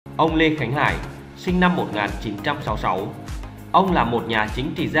Ông Lê Khánh Hải, sinh năm 1966. Ông là một nhà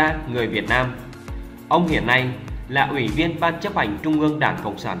chính trị gia người Việt Nam. Ông hiện nay là Ủy viên Ban Chấp hành Trung ương Đảng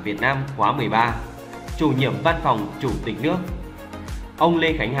Cộng sản Việt Nam khóa 13, chủ nhiệm Văn phòng Chủ tịch nước. Ông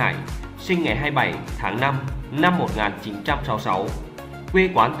Lê Khánh Hải sinh ngày 27 tháng 5 năm 1966, quê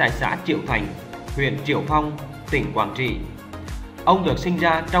quán tại xã Triệu Thành, huyện Triệu Phong, tỉnh Quảng Trị. Ông được sinh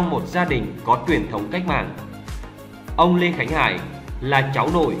ra trong một gia đình có truyền thống cách mạng. Ông Lê Khánh Hải là cháu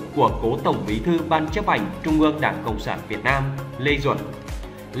nội của cố Tổng Bí thư Ban Chấp hành Trung ương Đảng Cộng sản Việt Nam Lê Duẩn,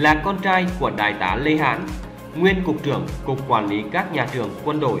 là con trai của Đại tá Lê Hãn, nguyên Cục trưởng Cục Quản lý các nhà trường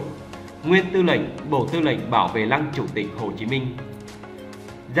quân đội, nguyên Tư lệnh Bộ Tư lệnh Bảo vệ Lăng Chủ tịch Hồ Chí Minh.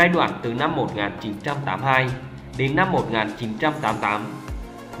 Giai đoạn từ năm 1982 đến năm 1988,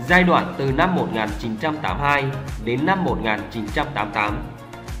 giai đoạn từ năm 1982 đến năm 1988,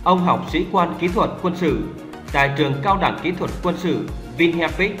 ông học sĩ quan kỹ thuật quân sự tại trường cao đẳng kỹ thuật quân sự viên,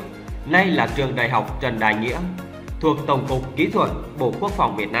 nay là trường Đại học Trần Đại Nghĩa, thuộc Tổng cục Kỹ thuật Bộ Quốc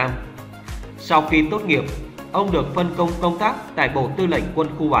phòng Việt Nam. Sau khi tốt nghiệp, ông được phân công công tác tại Bộ Tư lệnh Quân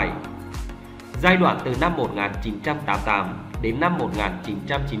khu 7. Giai đoạn từ năm 1988 đến năm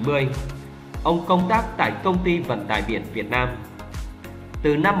 1990, ông công tác tại Công ty Vận tải biển Việt Nam.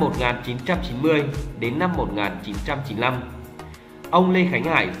 Từ năm 1990 đến năm 1995, ông Lê Khánh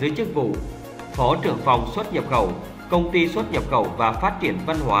Hải giữ chức vụ Phó trưởng phòng xuất nhập khẩu, Công ty xuất nhập khẩu và phát triển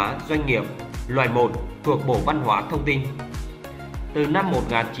văn hóa doanh nghiệp loại 1 thuộc Bộ Văn hóa Thông tin. Từ năm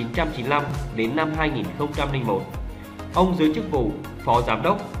 1995 đến năm 2001, ông giữ chức vụ Phó Giám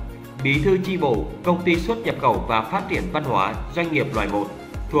đốc, Bí thư chi bộ Công ty xuất nhập khẩu và phát triển văn hóa doanh nghiệp loại 1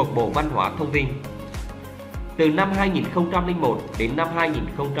 thuộc Bộ Văn hóa Thông tin. Từ năm 2001 đến năm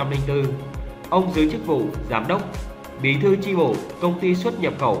 2004, ông giữ chức vụ Giám đốc, Bí thư chi bộ Công ty xuất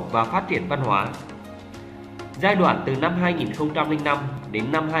nhập khẩu và phát triển văn hóa. Giai đoạn từ năm 2005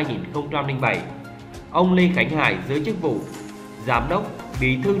 đến năm 2007, ông Lê Khánh Hải giữ chức vụ Giám đốc,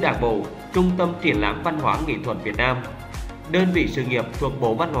 Bí thư Đảng bộ Trung tâm Triển lãm Văn hóa Nghệ thuật Việt Nam, đơn vị sự nghiệp thuộc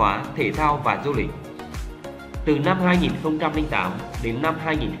Bộ Văn hóa, Thể thao và Du lịch. Từ năm 2008 đến năm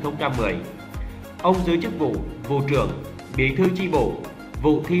 2010, ông giữ chức vụ Vụ trưởng, Bí thư chi bộ,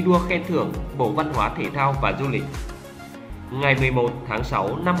 Vụ thi đua khen thưởng Bộ Văn hóa, Thể thao và Du lịch. Ngày 11 tháng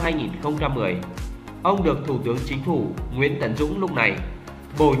 6 năm 2010, ông được Thủ tướng Chính phủ Nguyễn Tấn Dũng lúc này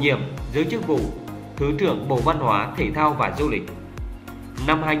bổ nhiệm giữ chức vụ Thứ trưởng Bộ Văn hóa, Thể thao và Du lịch.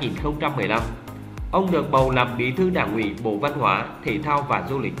 Năm 2015, ông được bầu làm Bí thư Đảng ủy Bộ Văn hóa, Thể thao và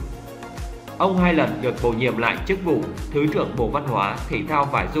Du lịch. Ông 2 lần được bổ nhiệm lại chức vụ Thứ trưởng Bộ Văn hóa, Thể thao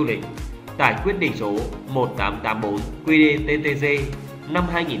và Du lịch tại quyết định số 1884 QĐ-TTG năm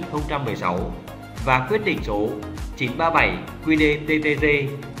 2016 và quyết định số 937 QĐ-TTG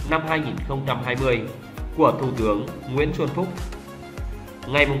năm 2020 của Thủ tướng Nguyễn Xuân Phúc.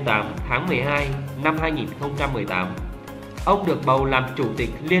 Ngày 8 tháng 12 năm 2018, ông được bầu làm Chủ tịch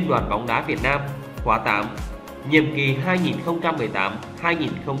Liên đoàn bóng đá Việt Nam khóa 8, nhiệm kỳ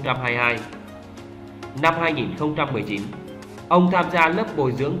 2018-2022. Năm 2019, ông tham gia lớp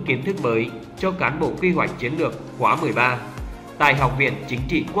bồi dưỡng kiến thức mới cho cán bộ quy hoạch chiến lược khóa 13 tại Học viện Chính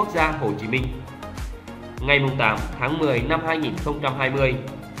trị Quốc gia Hồ Chí Minh. Ngày 8 tháng 10 năm 2020,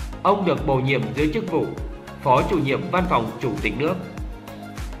 ông được bổ nhiệm giữ chức vụ Phó chủ nhiệm Văn phòng Chủ tịch nước.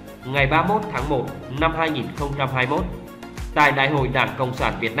 Ngày 31 tháng 1 năm 2021, tại Đại hội Đảng Cộng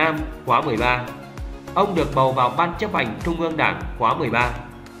sản Việt Nam khóa 13, ông được bầu vào Ban Chấp hành Trung ương Đảng khóa 13.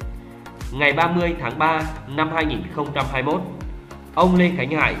 Ngày 30 tháng 3 năm 2021, ông Lê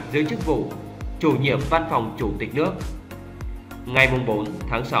Khánh Hải giữ chức vụ Chủ nhiệm Văn phòng Chủ tịch nước. Ngày 4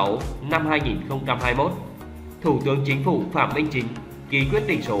 tháng 6 năm 2021, Thủ tướng Chính phủ Phạm Minh Chính ký quyết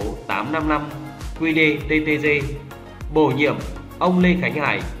định số 855 QĐ-TTG bổ nhiệm ông Lê Khánh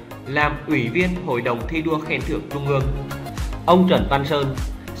Hải làm Ủy viên Hội đồng thi đua khen thưởng Trung ương. Ông Trần Văn Sơn,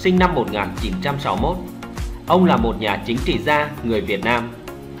 sinh năm 1961. Ông là một nhà chính trị gia người Việt Nam.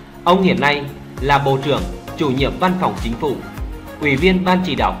 Ông hiện nay là Bộ trưởng, Chủ nhiệm Văn phòng Chính phủ, Ủy viên Ban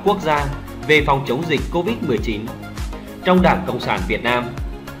chỉ đạo quốc gia về phòng chống dịch Covid-19. Trong Đảng Cộng sản Việt Nam,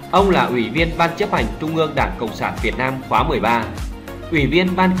 ông là Ủy viên Ban Chấp hành Trung ương Đảng Cộng sản Việt Nam khóa 13, Ủy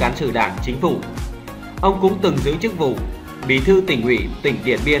viên Ban Cán sự Đảng Chính phủ. Ông cũng từng giữ chức vụ Bí thư Tỉnh ủy tỉnh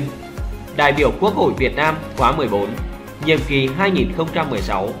Điện Biên, đại biểu Quốc hội Việt Nam khóa 14, nhiệm kỳ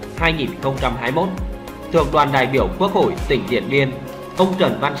 2016-2021, thuộc đoàn đại biểu Quốc hội tỉnh Điện Biên. Ông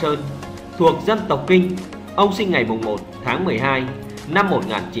Trần Văn Sơn, thuộc dân tộc Kinh. Ông sinh ngày 1 tháng 12 năm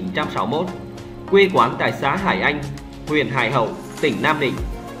 1961, quê quán tại xã Hải Anh, huyện Hải Hậu, tỉnh Nam Định.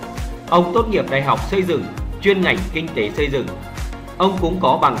 Ông tốt nghiệp Đại học Xây dựng, chuyên ngành Kinh tế xây dựng. Ông cũng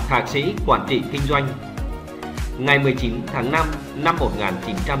có bằng thạc sĩ Quản trị kinh doanh. ngày 19 tháng 5 năm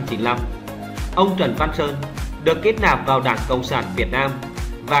 1995, ông Trần Văn Sơn được kết nạp vào Đảng Cộng sản Việt Nam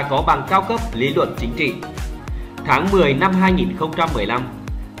và có bằng cao cấp lý luận chính trị. Tháng 10 năm 2015,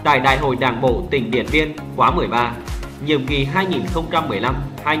 tại Đại hội Đảng bộ tỉnh Điện Biên khóa 13, nhiệm kỳ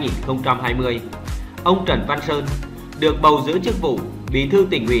 2015-2020, ông Trần Văn Sơn được bầu giữ chức vụ Bí thư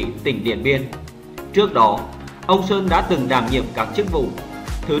Tỉnh ủy tỉnh Điện Biên. Trước đó, ông Sơn đã từng đảm nhiệm các chức vụ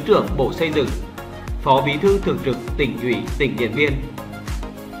Thứ trưởng Bộ Xây dựng, Phó Bí thư Thường trực Tỉnh ủy tỉnh Điện Biên.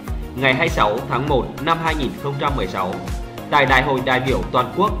 Ngày 26 tháng 1 năm 2016, tại Đại hội đại biểu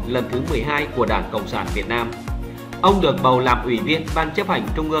toàn quốc lần thứ 12 của Đảng Cộng sản Việt Nam, ông được bầu làm Ủy viên Ban Chấp hành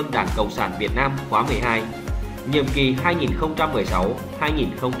Trung ương Đảng Cộng sản Việt Nam khóa 12, nhiệm kỳ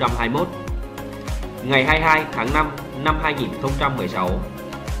 2016-2021. Ngày 22 tháng 5 năm 2016,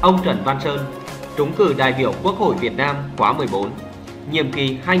 ông Trần Văn Sơn trúng cử đại biểu Quốc hội Việt Nam khóa 14, nhiệm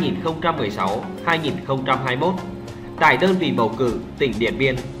kỳ 2016-2021 tại đơn vị bầu cử tỉnh Điện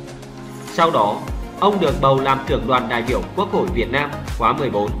Biên. Sau đó, ông được bầu làm trưởng đoàn đại biểu Quốc hội Việt Nam khóa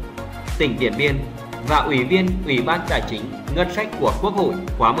 14, tỉnh Điện Biên và Ủy viên Ủy ban Tài chính Ngân sách của Quốc hội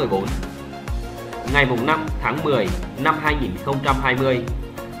khóa 14. Ngày 5 tháng 10 năm 2020,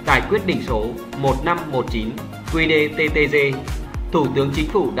 tại quyết định số 1519 QĐ-TTG, Thủ tướng Chính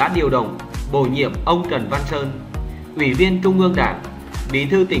phủ đã điều động bổ nhiệm ông Trần Văn Sơn, Ủy viên Trung ương Đảng, Bí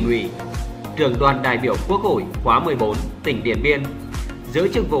thư Tỉnh ủy, trưởng đoàn đại biểu Quốc hội khóa 14 tỉnh Điện Biên, giữ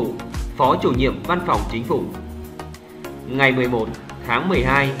chức vụ Phó Chủ nhiệm Văn phòng Chính phủ. Ngày 11 tháng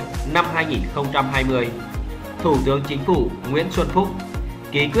 12 năm 2020, Thủ tướng Chính phủ Nguyễn Xuân Phúc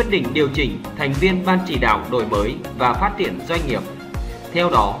ký quyết định điều chỉnh thành viên Ban chỉ đạo đổi mới và phát triển doanh nghiệp. Theo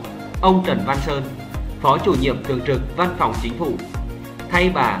đó, ông Trần Văn Sơn, Phó Chủ nhiệm Thường trực Văn phòng Chính phủ, thay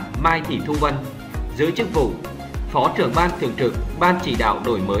bà Mai Thị Thu Vân, giữ chức vụ Phó trưởng Ban Thường trực Ban chỉ đạo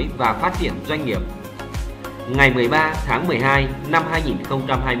đổi mới và phát triển doanh nghiệp. Ngày 13 tháng 12 năm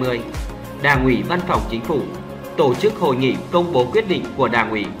 2020, Đảng ủy Văn phòng Chính phủ tổ chức hội nghị công bố quyết định của Đảng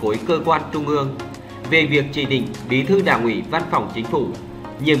ủy khối cơ quan Trung ương về việc chỉ định Bí thư Đảng ủy Văn phòng Chính phủ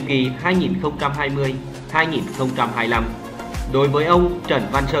nhiệm kỳ 2020-2025 đối với ông Trần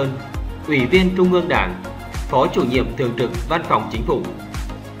Văn Sơn, Ủy viên Trung ương Đảng, Phó Chủ nhiệm Thường trực Văn phòng Chính phủ.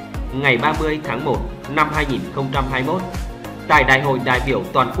 Ngày 30 tháng 1 năm 2021, tại Đại hội đại biểu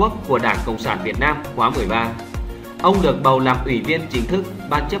toàn quốc của Đảng Cộng sản Việt Nam khóa 13, ông được bầu làm Ủy viên chính thức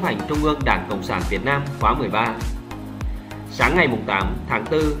Ban Chấp hành Trung ương Đảng Cộng sản Việt Nam khóa 13. Sáng ngày 8 tháng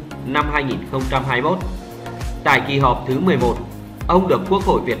 4 năm 2021, tại kỳ họp thứ 11, ông được Quốc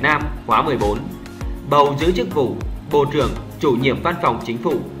hội Việt Nam khóa 14 bầu giữ chức vụ Bộ trưởng Chủ nhiệm Văn phòng Chính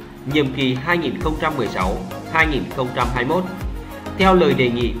phủ nhiệm kỳ 2016-2021 theo lời đề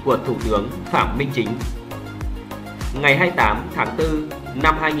nghị của Thủ tướng Phạm Minh Chính. Ngày 28 tháng 4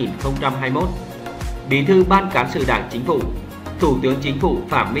 năm 2021, Bí thư Ban Cán sự Đảng Chính phủ, Thủ tướng Chính phủ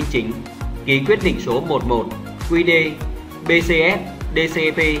Phạm Minh Chính ký quyết định số 11 QĐ BCS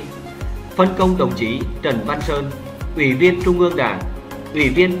DCP phân công đồng chí Trần Văn Sơn, Ủy viên Trung ương Đảng, Ủy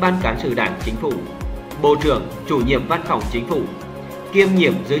viên Ban Cán sự Đảng Chính phủ, Bộ trưởng Chủ nhiệm Văn phòng Chính phủ, kiêm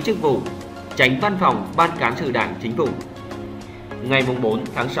nhiệm giữ chức vụ Chánh Văn phòng Ban Cán sự Đảng Chính phủ. Ngày 4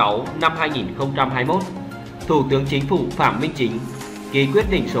 tháng 6 năm 2021, Thủ tướng Chính phủ Phạm Minh Chính ký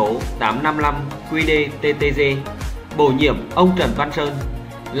quyết định số 855 QĐ-TTG bổ nhiệm ông Trần Văn Sơn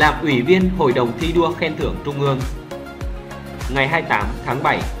làm Ủy viên Hội đồng thi đua khen thưởng Trung ương. Ngày 28 tháng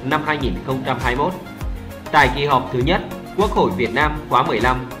 7 năm 2021, tại kỳ họp thứ nhất Quốc hội Việt Nam khóa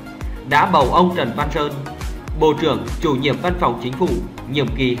 15, đã bầu ông Trần Văn Sơn, Bộ trưởng Chủ nhiệm Văn phòng Chính phủ nhiệm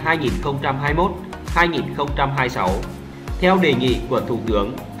kỳ 2021-2026 theo đề nghị của Thủ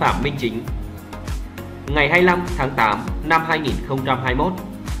tướng Phạm Minh Chính. Ngày 25 tháng 8 năm 2021,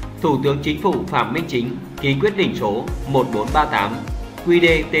 Thủ tướng Chính phủ Phạm Minh Chính ký quyết định số 1438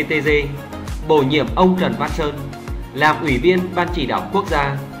 QĐ-TTG bổ nhiệm ông Trần Văn Sơn làm Ủy viên Ban chỉ đạo quốc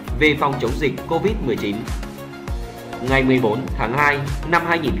gia về phòng chống dịch COVID-19. Ngày 14 tháng 2 năm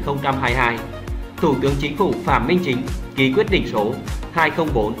 2022, Thủ tướng Chính phủ Phạm Minh Chính ký quyết định số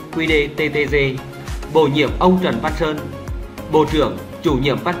 204 QĐ-TTG bổ nhiệm ông Trần Văn Sơn, Bộ trưởng Chủ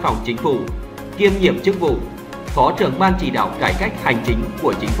nhiệm Văn phòng Chính phủ, kiêm nhiệm chức vụ Phó trưởng Ban chỉ đạo cải cách hành chính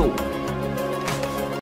của Chính phủ.